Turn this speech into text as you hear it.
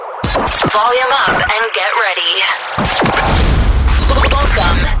Volume up and get ready.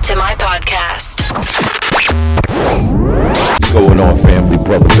 Welcome to my podcast. What's going on, family?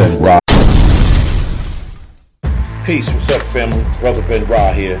 Brother Ben Ra. Peace. What's up, family? Brother Ben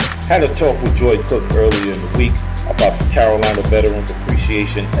Ra here. Had a talk with Joie Cook earlier in the week about the Carolina Veterans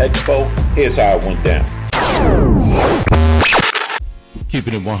Appreciation Expo. Here's how it went down.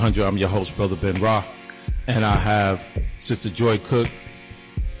 Keeping it 100, I'm your host, Brother Ben Ra, and I have Sister Joie Cook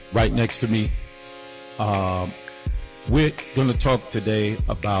right next to me. We're going to talk today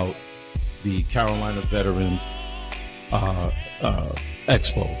about the Carolina Veterans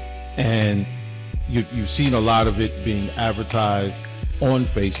Expo, and you've seen a lot of it being advertised on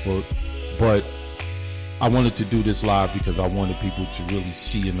Facebook, but I wanted to do this live because I wanted people to really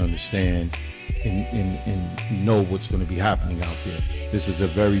see and understand and know what's going to be happening out there. This is a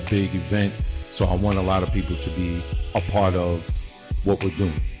very big event, so I want a lot of people to be a part of what we're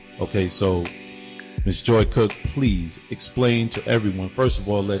doing. Okay, so Ms. Joie Cook, please explain to everyone. First of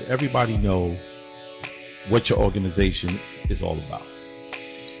all, let everybody know what your organization is all about.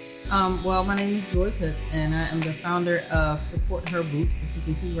 Well, my name is Joie Cook, and I am the founder of Support Her Boots, that you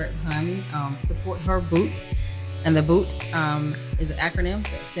can see right behind me. Support Her Boots, and the Boots is an acronym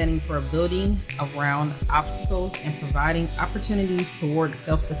that's standing for Building Around Obstacles and Providing Opportunities Toward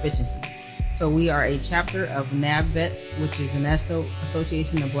Self-Sufficiency. So we are a chapter of NABVETS, which is the National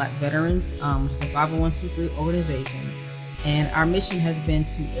Association of Black Veterans, which is a 501c3 organization. And our mission has been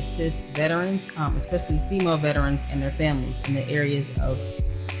to assist veterans, especially female veterans and their families, in the areas of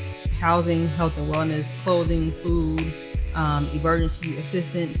housing, health and wellness, clothing, food, emergency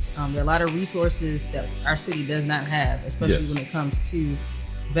assistance. There are a lot of resources that our city does not have, especially when it comes to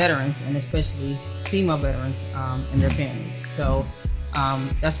veterans, and especially female veterans and their families. So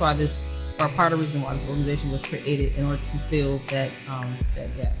that's why part of the reason why this organization was created, in order to fill that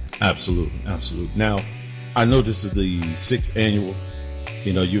gap. Absolutely. Now, I know this is the 6th annual.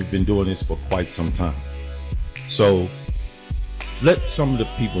 You know, you've been doing this for quite some time. So let some of the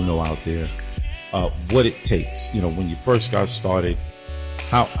people know out there what it takes. You know, when you first got started,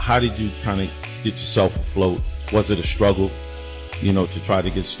 how did you kind of get yourself afloat? Was it a struggle, you know, to try to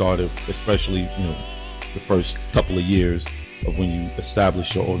get started, especially, you know, the first couple of years of when you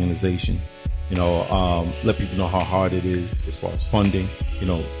established your organization? You know, let people know how hard it is as far as funding. You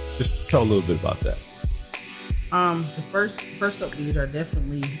know, just tell a little bit about that. The first couple of years are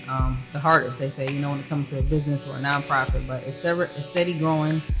definitely the hardest. They say, you know, when it comes to a business or a nonprofit, but it's steady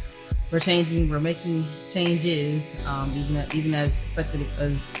growing. We're making changes, even as effective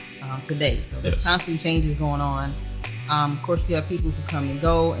as today. So there's constantly changes going on. Of course, you have people who come and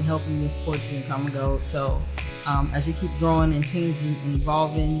go and help you and support you and come and go. So as you keep growing and changing and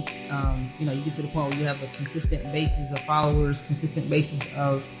evolving, you know, you get to the point where you have a consistent basis of followers, consistent basis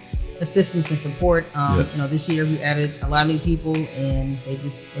of assistance and support. You know, this year we added a lot of new people, and they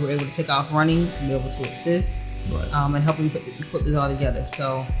were able to take off running and be able to assist, and help me put this all together.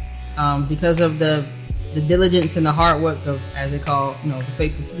 So because of the diligence and the hard work of, as they call, you know, the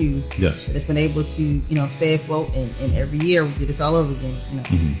faithful few, it's been able to, you know, stay afloat, and every year we do this all over again. You know,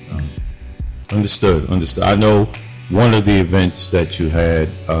 so. Understood. I know one of the events that you had,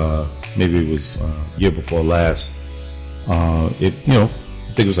 maybe it was year before last. I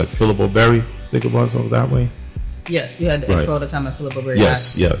think it was like Philip O'Berry. I think it was over that way. Yes, you had the Expo all the time at Philip O'Berry.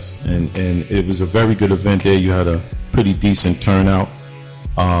 Yes, and it was a very good event there. You had a pretty decent turnout.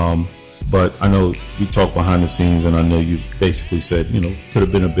 But I know we talked behind the scenes, and I know you basically said, you know, could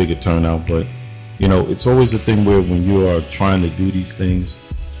have been a bigger turnout. But, you know, it's always a thing where when you are trying to do these things,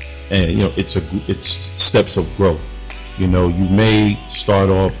 and, you know, it's steps of growth. You know, you may start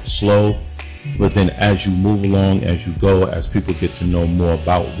off slow, but then as you move along, as you go, as people get to know more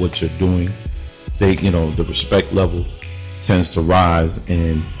about what you're doing, the respect level tends to rise,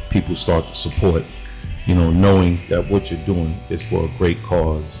 and people start to support, you know, knowing that what you're doing is for a great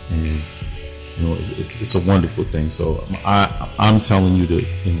cause, and, you know, it's a wonderful thing. So I'm telling you to,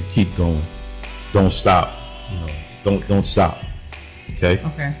 you know, keep going, don't stop, you know, don't stop. Okay.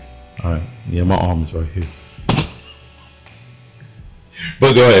 All right. Yeah, my arm is right here.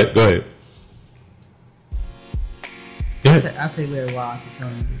 But go ahead. I'll tell you later why I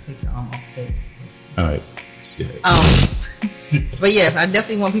can take your arm off the table. All right. Scared. But yes, I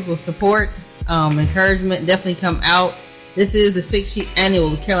definitely want people's support, encouragement. Definitely come out. This is the 6th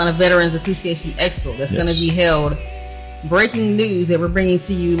annual Carolina Veterans Appreciation Expo that's going to be held. Breaking news that we're bringing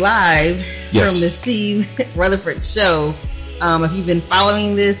to you live from the Steve Rutherford Show. If you've been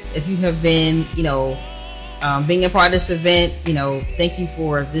following this, if you have been, you know, being a part of this event, you know, thank you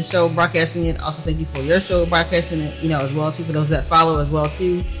for this show broadcasting it. Also, thank you for your show broadcasting it, you know, as well too, for those that follow as well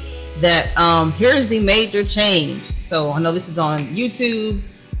too. that here's the major change. So I know this is on YouTube,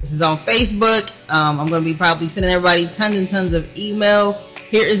 this is on Facebook. I'm going to be probably sending everybody tons and tons of email.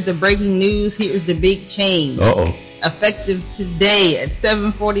 Here is the breaking news. Here is the big change. Effective today at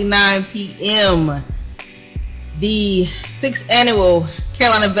 7:49 p.m. The 6th annual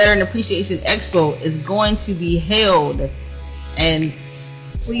Carolina Veteran Appreciation Expo is going to be held. And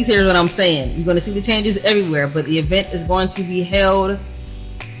please hear what I'm saying. You're going to see the changes everywhere, but the event is going to be held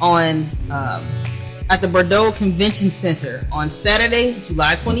on at the Bordeaux Convention Center on Saturday,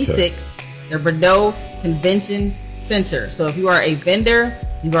 July 26th. The Bordeaux Convention Center. So if you are a vendor,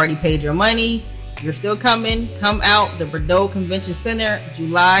 you've already paid your money, you're still coming, come out. The Bordeaux Convention Center,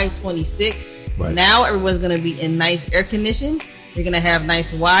 July 26th. Right. Now everyone's going to be in nice air conditioning. You're going to have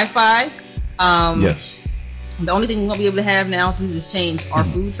nice Wi-Fi. Yes. The only thing you're going to be able to have now through this change are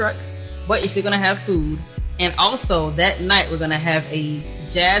food trucks, but you're still going to have food. And also that night we're going to have a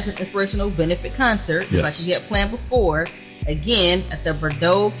jazz and inspirational benefit concert, just like we had planned before. Again, at the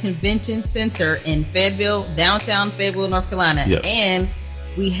Bordeaux Convention Center in Fayetteville, downtown Fayetteville, North Carolina. Yes. And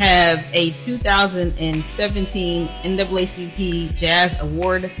we have a 2017 NAACP Jazz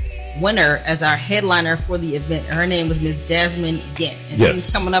Award winner as our headliner for the event. Her name was Miss Jasmine Gint, and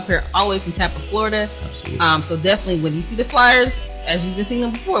she's coming up here all the way from Tampa, Florida. Absolutely. So definitely, when you see the flyers, as you've been seeing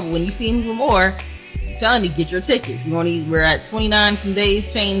them before, but when you see them even more, I'm telling you, get your tickets. We're at 29 some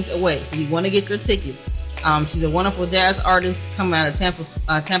days change away, so you want to get your tickets. She's a wonderful jazz artist coming out of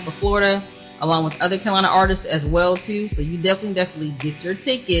Tampa, Florida, along with other Carolina artists as well too. So you definitely get your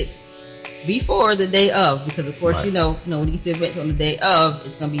tickets before the day of, because of course you know when you get to the event on the day of,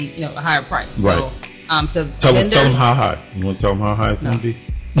 it's going to be a higher price. Right. So tell them how high. You want to tell them how high it's going to be?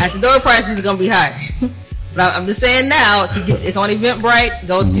 At the door prices is going to be higher. But I'm just saying now, it's on Eventbrite.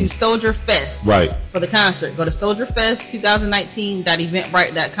 Go to Soldier Fest for the concert. Go to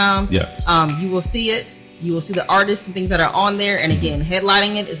soldierfest2019.eventbrite.com. Yes. You will see it. You will see the artists and things that are on there. And again,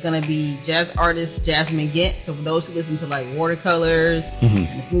 headlining it is going to be jazz artist Jasmine Gint. So for those who listen to like Watercolors and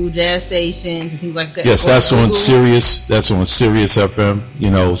the smooth jazz stations and things like that. Yes, that's on Sirius. That's on Sirius FM.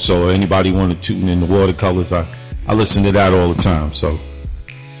 So anybody want to tune in the Watercolors, I listen to that all the time. So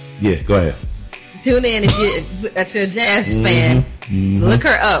yeah, go ahead. Tune in if you're a jazz fan. Look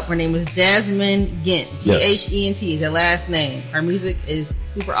her up. Her name is Jasmine Gint. Ghent is her last name. Her music is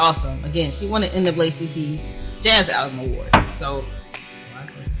super awesome. Again, she won an NAACP Jazz Album Award. So,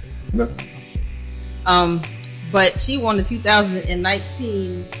 but she won the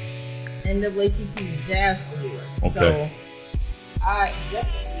 2019 NAACP Jazz Award. Okay. So, I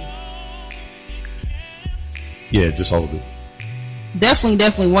definitely. Yeah, just hold it.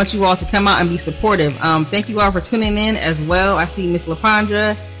 Definitely want you all to come out and be supportive. Thank you all for tuning in as well. I see Miss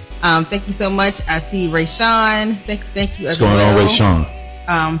LaPondra. Thank you so much. I see Rayshawn. Thank you as well. What's going on,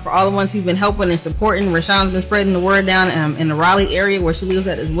 Rayshawn? For all the ones who've been helping and supporting. Rayshawn's been spreading the word down in the Raleigh area where she lives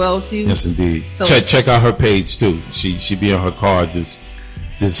at as well too. Yes, indeed. So check out her page too. She be on her car just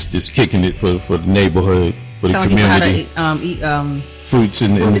kicking it for the neighborhood, for the community. How to eat fruits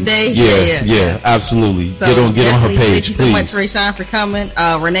and the day. Yeah, absolutely. So get on her page, thank you so please. much, Rayshawn, for coming.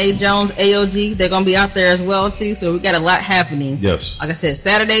 Renee Jones, AOG, they're gonna be out there as well too. So we got a lot happening. Yes. Like I said,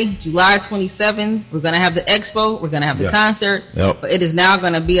 Saturday, July 27th, we're gonna have the expo. We're gonna have the concert. Yep. But it is now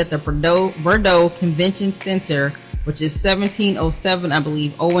gonna be at the Bordeaux Convention Center, which is 1707, I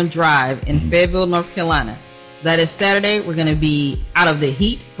believe, Owen Drive in Fayetteville, North Carolina. That is Saturday. We're gonna be out of the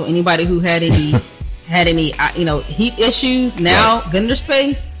heat. So anybody who had any heat issues, now vendor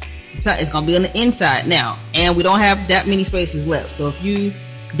space, it's going to be on the inside now, and we don't have that many spaces left. So if you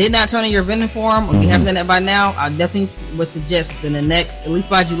did not turn in your vendor form, or you haven't done that by now, I definitely would suggest within the next, at least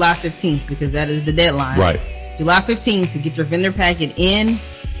by July 15th, because that is the deadline. Right. July 15th to get your vendor packet in.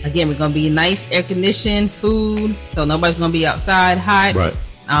 Again, we're going to be nice, air conditioned, food, so nobody's going to be outside hot. Right.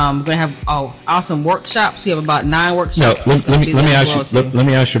 We're going to have awesome workshops. We have about 9 workshops. Now, let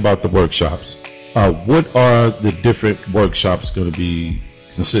me ask you about the workshops. What are the different workshops going to be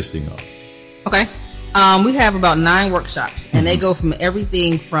consisting of? Okay. We have about 9 workshops, and they go from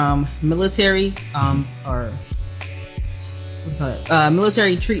everything from military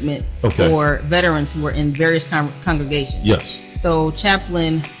military treatment for veterans who are in various congregations. Yes. So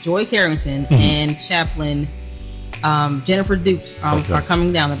Chaplain Joy Carrington and Chaplain Jennifer Dukes are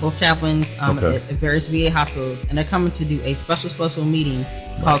coming down. They're both chaplains at various VA hospitals, and they're coming to do a special meeting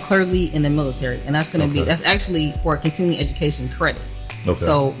called Clergy in the Military, and that's going to be that's actually for continuing education credit.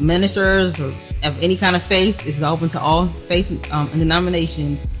 So ministers or of any kind of faith, this is open to all faith and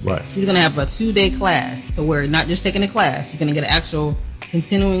denominations. Right. She's going to have a 2-day class to where you're not just taking a class, you're going to get an actual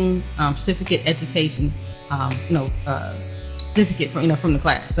continuing certificate education, certificate from the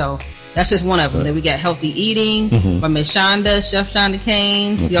class. So that's just one of them. Then we got healthy eating by Miss Shonda, Chef Shonda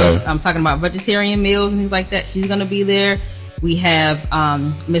Kane. I'm talking about vegetarian meals and things like that. She's going to be there. We have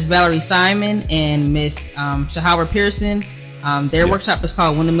Miss Valerie Simon and Miss Shahara Pearson. Their workshop is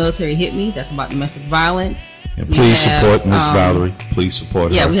called When the Military Hit Me. That's about domestic violence. And please support Miss Valerie. Please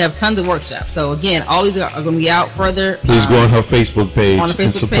support her. Yeah, we have tons of workshops. So again, all these are going to be out further. Please go on her Facebook page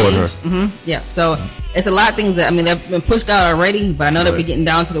and support her. Yeah, so it's a lot of things that, they've been pushed out already, but I know that we're getting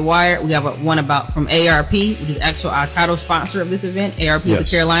down to the wire. We have one about from ARP, which is actually our title sponsor of this event, ARP of the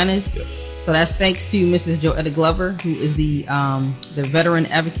Carolinas. Yes. So that's thanks to Mrs. Joetta Glover, who is the veteran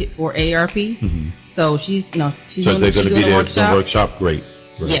advocate for ARP. So she's doing the workshop. Great.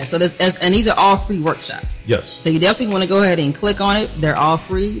 Yeah, so and these are all free workshops. Yes. So you definitely want to go ahead and click on it. They're all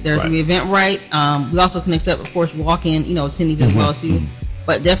free. They're through Eventbrite. We also can accept, of course, walk-in, attendees as well too.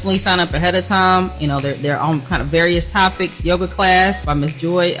 But definitely sign up ahead of time. They're on kind of various topics. Yoga class by Miss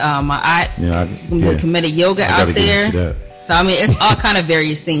Joy, my aunt. She's going to be committed yoga out there. So it's all kind of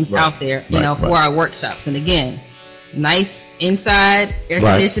various things out there, for our workshops. And again, nice inside air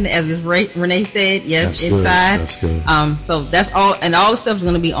conditioning, as Ms. Renee said. Yes, that's inside. Good. That's good. So that's all, and all the stuff is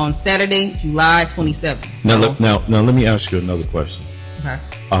going to be on Saturday, July 27th. So, now, let me ask you another question. Okay.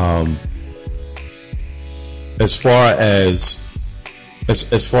 As far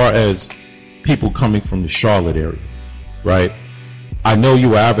as people coming from the Charlotte area, right? I know you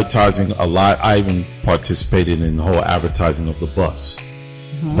were advertising a lot. I even participated in the whole advertising of the bus.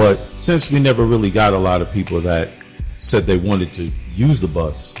 But since we never really got a lot of people that said they wanted to use the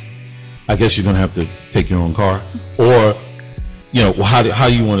bus, I guess you're going to have to take your own car. Or, how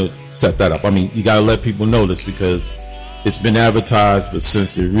do you want to set that up? You got to let people know this, because it's been advertised, but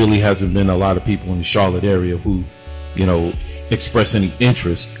since there really hasn't been a lot of people in the Charlotte area who, express any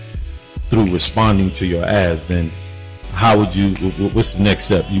interest through responding to your ads, then how would you, what's the next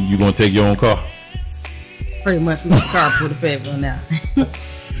step? You going to take your own car? Pretty much, we got carpool to Fayetteville now.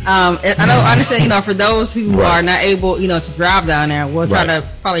 I understand, for those who are not able, to drive down there, we'll try to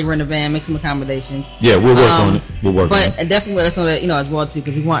probably rent a van, make some accommodations. Yeah, we'll work on it. We'll work on it. But definitely let us know that, as well, too,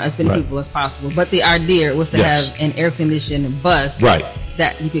 because we want as many people as possible. But the idea was to have an air-conditioned bus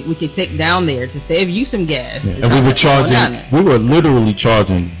that we could take down there to save you some gas. Yeah. And we were literally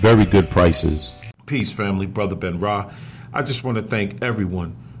charging very good prices. Peace, family. Brother Ben Ra. I just want to thank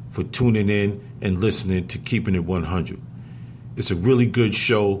everyone for tuning in and listening to Keeping It 100. It's a really good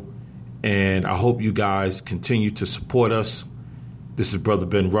show, and I hope you guys continue to support us. This is Brother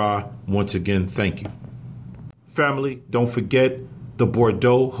Ben Ra. Once again, thank you. Family, don't forget the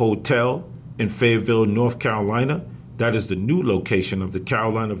Bordeaux Hotel in Fayetteville, North Carolina. That is the new location of the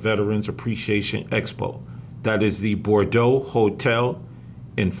Carolina Veterans Appreciation Expo. That is the Bordeaux Hotel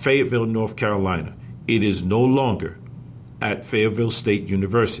in Fayetteville, North Carolina. It is no longer at Fayetteville State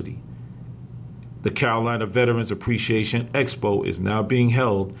University. The Carolina Veterans Appreciation Expo is now being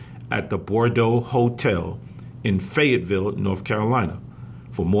held at the Bordeaux Hotel in Fayetteville, North Carolina.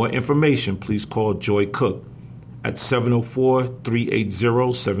 For more information, please call Joie Cook at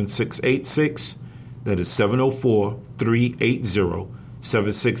 704-380-7686. That is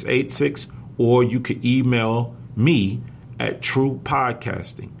 704-380-7686. Or you can email me at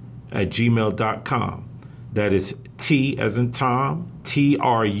truepodcasting@gmail.com. That is T as in Tom,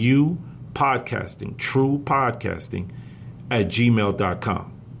 TRU podcasting,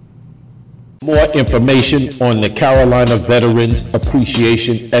 truepodcasting@gmail.com. More information on the Carolina Veterans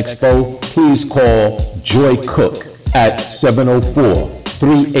Appreciation Expo, please call Joie Cook at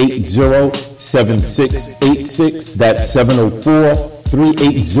 704-380-7686. That's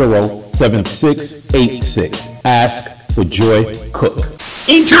 704-380-7686. Ask for Joie Cook.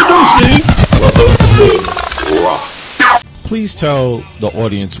 Introducing Please tell the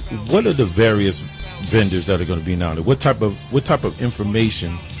audience, what are the various vendors that are going to be now? What type of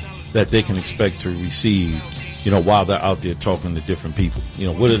information that they can expect to receive, while they're out there talking to different people?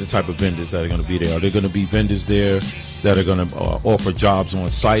 What are the type of vendors that are going to be there? Are there going to be vendors there that are going to offer jobs on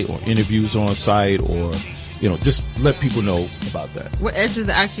site or interviews on site, or just let people know about that? Well, this is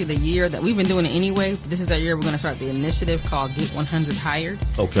actually the year that we've been doing it anyway. This is the year we're going to start the initiative called Get 100 Hired.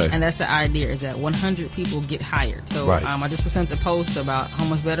 Okay. And that's the idea, is that 100 people get hired. So I just presented a post about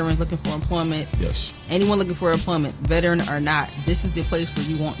homeless veterans looking for employment. Yes. Anyone looking for employment, veteran or not, this is the place where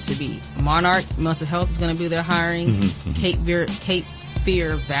you want to be. Monarch Mental Health is going to be there hiring. Cape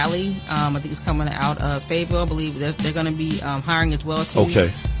Fear Valley, I think it's coming out of Fayetteville. I believe they're going to be hiring as well too.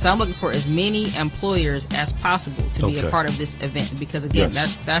 Okay. So I'm looking for as many employers as possible to be a part of this event, because again,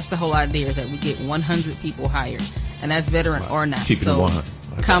 that's the whole idea, is that we get 100 people hired, and that's veteran or not. Keeping it 100.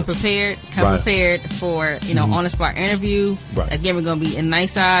 Come prepared for, on the spot interview. Right. Again, we're going to be in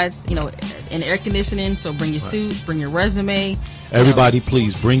nice sides, in air conditioning. So bring your suit, bring your resume. Everybody,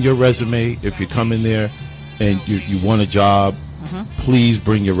 please bring your resume. If you come in there and you want a job, please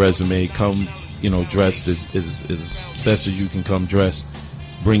bring your resume. Come, dressed as best as you can come dressed.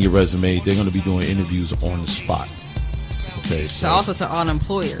 Bring your resume. They're going to be doing interviews on the spot. Okay. So also to all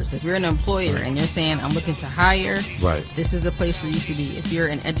employers, if you're an employer and you're saying I'm looking to hire, this is a place for you to be. If you're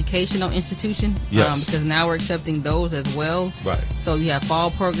an educational institution, because now we're accepting those as well. Right. So you have fall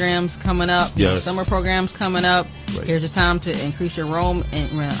programs coming up, summer programs coming up. Right. Here's the time to increase your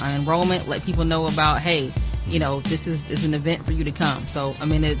enrollment. Let people know about, hey, this is an event for you to come. So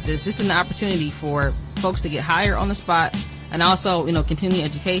this is an opportunity for folks to get hired on the spot. And also, continuing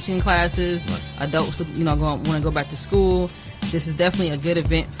education classes, adults, want to go back to school. This is definitely a good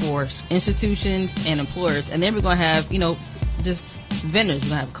event for institutions and employers. And then we're going to have, just vendors. We're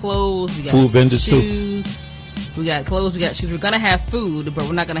going to have clothes. We got food vendors shoes. Too. We got clothes. We got shoes. We're going to have food, but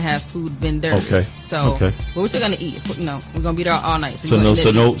we're not going to have food vendors. Okay. So, but we're still going to eat. We're going to be there all night. So no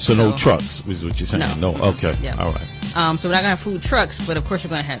trucks is what you're saying. No. Okay. Yeah. All right. So we're not going to have food trucks, but of course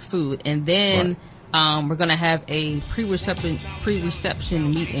we're going to have food. And then... we're going to have a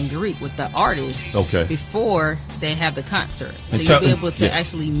pre-reception meet and greet with the artists before they have the concert. So you'll be able to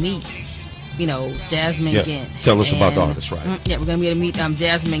actually meet, Jasmine Gant. Tell us about the artists, right? Yeah, we're going to be able to meet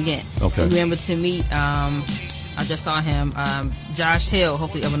Jasmine Gant. Okay. We'll be able to meet, I just saw him, Josh Hill,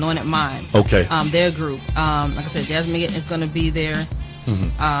 hopefully of Anointed Mind. Okay. Their group. Like I said, Jasmine Gant is going to be there.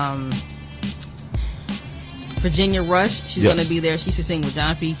 Virginia Rush, she's going to be there. She used to sing with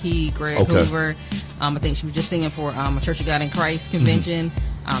John P. Key, Greg Hoover. I think she was just singing for a Church of God in Christ convention.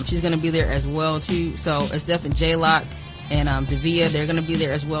 She's going to be there as well too. So it's definitely J-Lock and Davia. They're going to be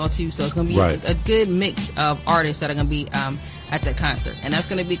there as well too. So it's going to be a good mix of artists that are going to be at that concert, and that's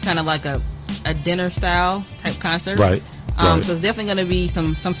going to be kind of like a dinner style type concert. Right. So it's definitely going to be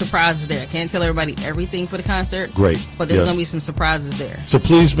some surprises there. I can't tell everybody everything for the concert. Great. But there's going to be some surprises there. So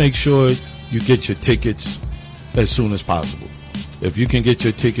please make sure you get your tickets as soon as possible. If you can get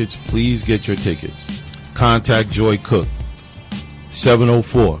your tickets, please get your tickets. Contact Joie Cook,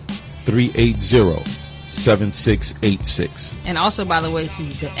 704-380-7686. And also, by the way, too,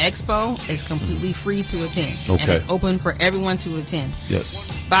 the Expo is completely free to attend. Okay. And it's open for everyone to attend.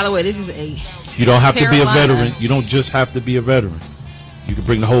 Yes. By the way, this is you don't have to be a veteran. You don't just have to be a veteran. You can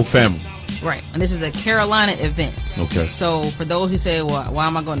bring the whole family. Right. And this is a Carolina event. Okay. So for those who say, well, why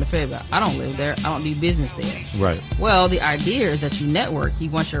am I going to Fayetteville? I don't live there. I don't do business there. Right. Well, the idea is that you network. You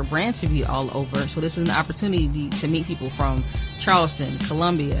want your brand to be all over. So this is an opportunity to meet people from Charleston,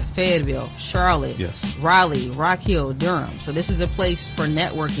 Columbia, Fayetteville, Charlotte, Raleigh, Rock Hill, Durham. So this is a place for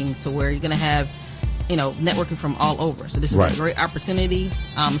networking to where you're going to have networking from all over. So this is a great opportunity.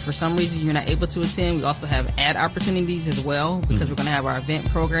 For some reason you're not able to attend, we also have ad opportunities as well because we're going to have our event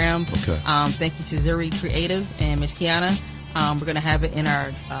program. Okay. Thank you to Zuri Creative and Miss Kiana. We're going to have it in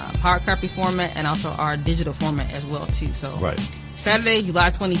our hard copy format and also our digital format as well too. So Saturday, July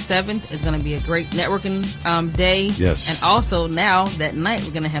 27th is going to be a great networking day. Yes. And also now that night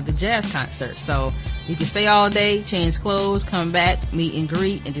we're going to have the jazz concert. So you can stay all day, change clothes, come back, meet and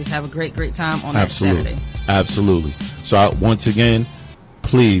greet, and just have a great time on that Saturday. Absolutely. So once again,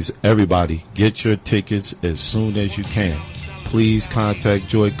 please, everybody, get your tickets as soon as you can. Please contact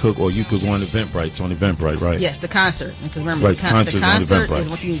Joie Cook, or you could go on Eventbrite. It's on Eventbrite, right? Yes, the concert. Because remember, the concert is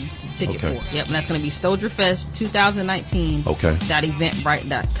what you need a ticket for. Yep, and that's going to be Soldier Fest 2019. Okay.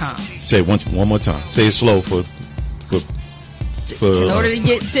 .eventbrite.com. Say it one more time. Say it slow for in order to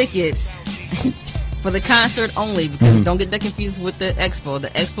get tickets. For the concert only, because don't get that confused with the Expo. The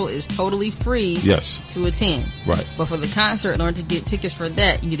Expo is totally free to attend. Right. But for the concert, in order to get tickets for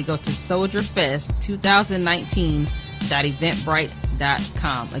that, you need to go to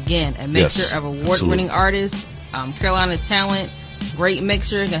soldierfest2019.eventbrite.com. Again, a mixture of award-winning artists, Carolina talent, great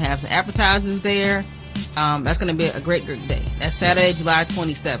mixture. You're going to have some appetizers there. That's going to be a great day. That's Saturday, July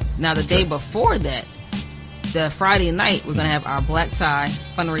 27th. Now, the day before that, the Friday night, we're going to have our Black Tie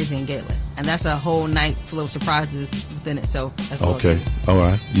fundraising gala. And that's a whole night full of surprises within itself as well. Okay. Too. All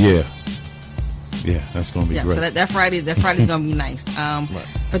right. Yeah, that's going to be great. So that Friday's going to be nice.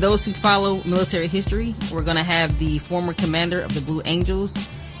 For those who follow military history, we're going to have the former commander of the Blue Angels,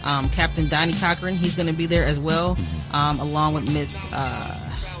 Captain Donnie Cochran. He's going to be there as well, along with Miss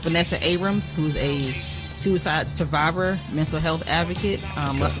Vanessa Abrams, who's a suicide survivor, mental health advocate.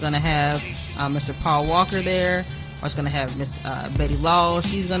 We're also going to have Mr. Paul Walker there. We're going to have Miss Betty Law.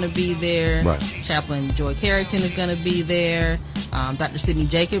 She's going to be there. Right. Chaplain Joy Carrington is going to be there. Dr. Sidney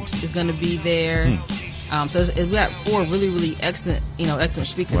Jacobs is going to be there. So we got 4 really, really excellent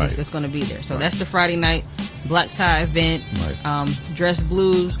speakers that's going to be there. So that's the Friday night black tie event. Dress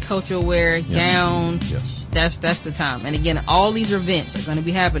blues, cultural wear, gown. Yes. That's the time. And again, all these events are going to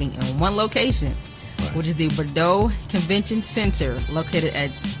be happening in one location, which is the Bordeaux Convention Center, located at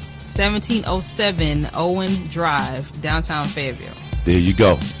 1707 Owen Drive, downtown Fayetteville. There you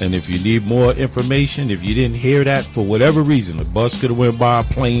go. And if you need more information, if you didn't hear that for whatever reason, the bus could have went by, a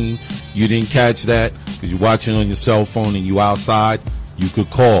plane, you didn't catch that because you're watching on your cell phone and you outside, you could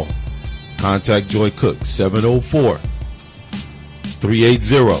contact Joie Cook,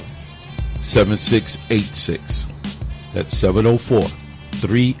 704-380-7686. That's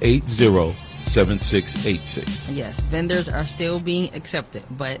 704-380-7686. Yes, vendors are still being accepted,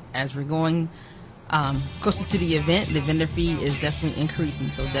 but as we're going closer to the event, the vendor fee is definitely increasing.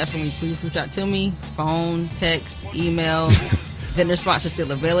 So definitely please reach out to me. Phone, text, email. Vendor spots are still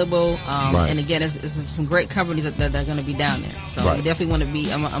available. And again, there's some great companies that are going to be down there. So you definitely want to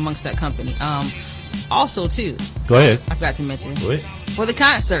be amongst that company. Also, too. Go ahead. I forgot to mention. Go ahead. For the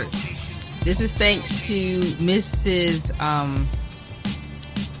concert, this is thanks to Mrs.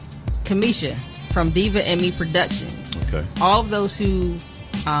 Kamisha from Diva and Me Productions. Okay. All of those who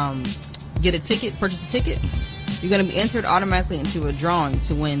purchase a ticket, you're going to be entered automatically into a drawing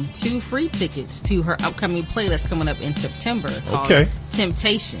to win 2 free tickets to her upcoming play that's coming up in September called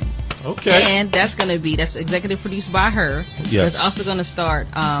Temptation. Okay. And that's executive produced by her. Yes. It's also going to start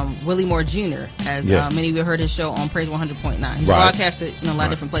Willie Moore Jr., as many of you heard his show on Praise 100.9. He's broadcasted in a lot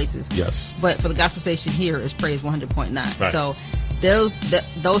of different places. Yes. But for the gospel station here is Praise 100.9. Right. So those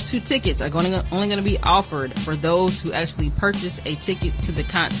 2 tickets are only going to be offered for those who actually purchase a ticket to the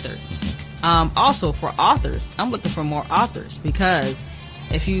concert. Also, for authors, I'm looking for more authors because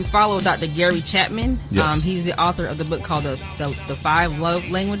if you follow Dr. Gary Chapman, he's the author of the book called the 5 Love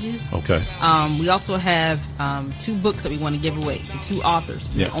Languages. Okay. We also have 2 books that we want to give away to 2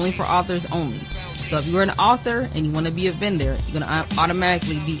 authors. Yes. Only for authors only. So if you're an author and you want to be a vendor, you're going to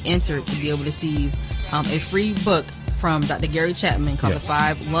automatically be entered to be able to receive a free book from Dr. Gary Chapman called the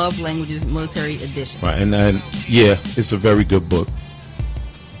 5 Love Languages Military Edition. Right, and it's a very good book.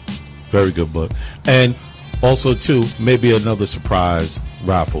 Very good book. And also, too, maybe another surprise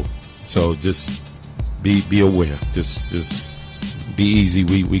raffle. So just be aware. Just be easy.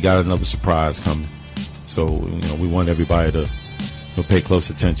 We got another surprise coming. So, we want everybody to pay close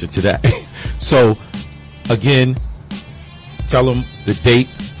attention to that. So, again, tell them the date,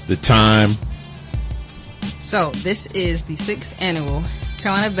 the time. So, this is the 6th annual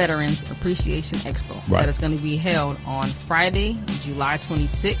Carolina Veterans Appreciation Expo that is going to be held on Friday, July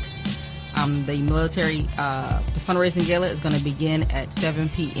 26th. The military, the fundraising gala is going to begin at 7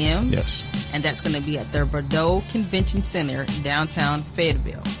 p.m. Yes. And that's going to be at the Bordeaux Convention Center, downtown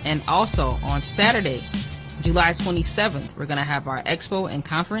Fayetteville. And also on Saturday, July 27th, we're going to have our expo and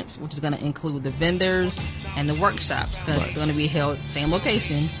conference, which is going to include the vendors and the workshops. Because it's going to be held same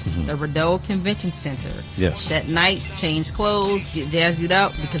location, the Bordeaux Convention Center. Yes. That night, change clothes, get jazzed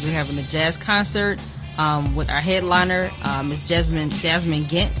up because we're having a jazz concert. With our headliner, Miss Jasmine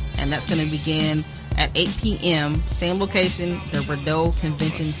Gent, and that's going to begin at 8 p.m. Same location, the Bordeaux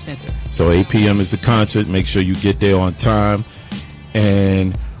Convention Center. So 8 p.m. is the concert. Make sure you get there on time,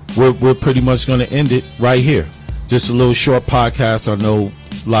 and we're pretty much going to end it right here. Just a little short podcast. I know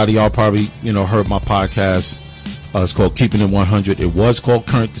a lot of y'all probably heard my podcast. It's called Keeping It 100. It was called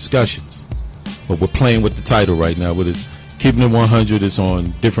Current Discussions, but we're playing with the title right now. With this. Keeping It 100 is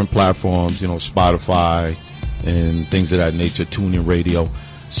on different platforms, Spotify and things of that nature, TuneIn Radio.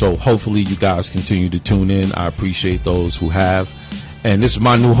 So hopefully you guys continue to tune in. I appreciate those who have. And this is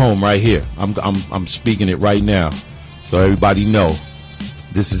my new home right here. I'm speaking it right now. So everybody know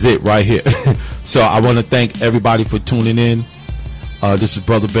this is it right here. So I want to thank everybody for tuning in. This is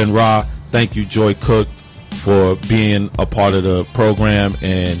Brother Ben Ra. Thank you, Joie Cook, for being a part of the program.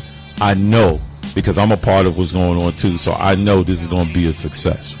 And I know, because I'm a part of what's going on too, so I know this is going to be a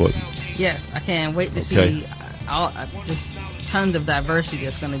success for you. Yes, I can't wait to see just tons of diversity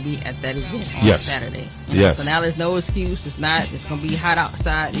that's going to be at that event on Saturday. So now there's no excuse. It's going to be hot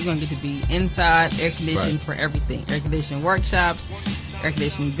outside. You're going to get to be inside, air conditioned for everything. Air conditioned workshops, air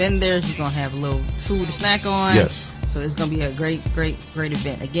conditioned vendors. You're going to have a little food to snack on. Yes. So it's going to be a great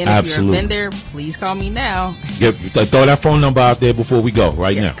event. Again, if you're a vendor, please call me now. Throw that phone number out there before we go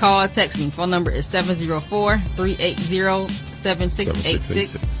now. Call or text me. Phone number is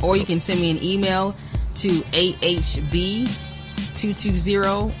 704-380-7686. Or you can send me an email to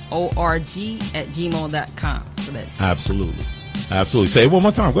ahb220org@gmail.com. So that's Absolutely. Say it one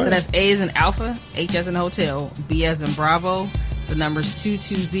more time. Go ahead. So that's A as in Alpha, H as in Hotel, B as in Bravo. The number's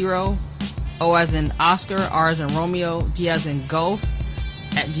 220 O as in Oscar, R as in Romeo, G as in Golf,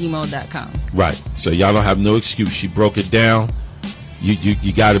 at gmail.com. Right. So y'all don't have no excuse. She broke it down.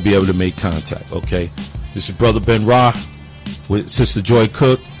 You got to be able to make contact, okay? This is Brother Ben Ra with Sister Joie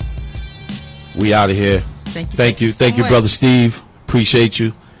Cook. We out of here. Thank you, Brother Steve. Appreciate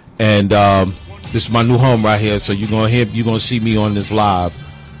you. And this is my new home right here. So you're gonna see me on this live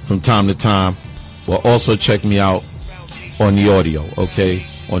from time to time. Well, also check me out on the audio, okay?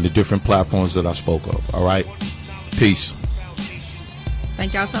 On the different platforms that I spoke of. All right. Peace.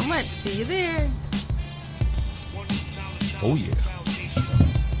 Thank y'all so much. See you there. Oh yeah.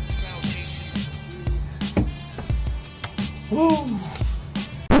 Woo.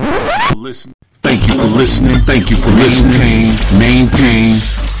 Listen. Thank you for listening. Maintain.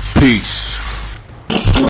 Peace.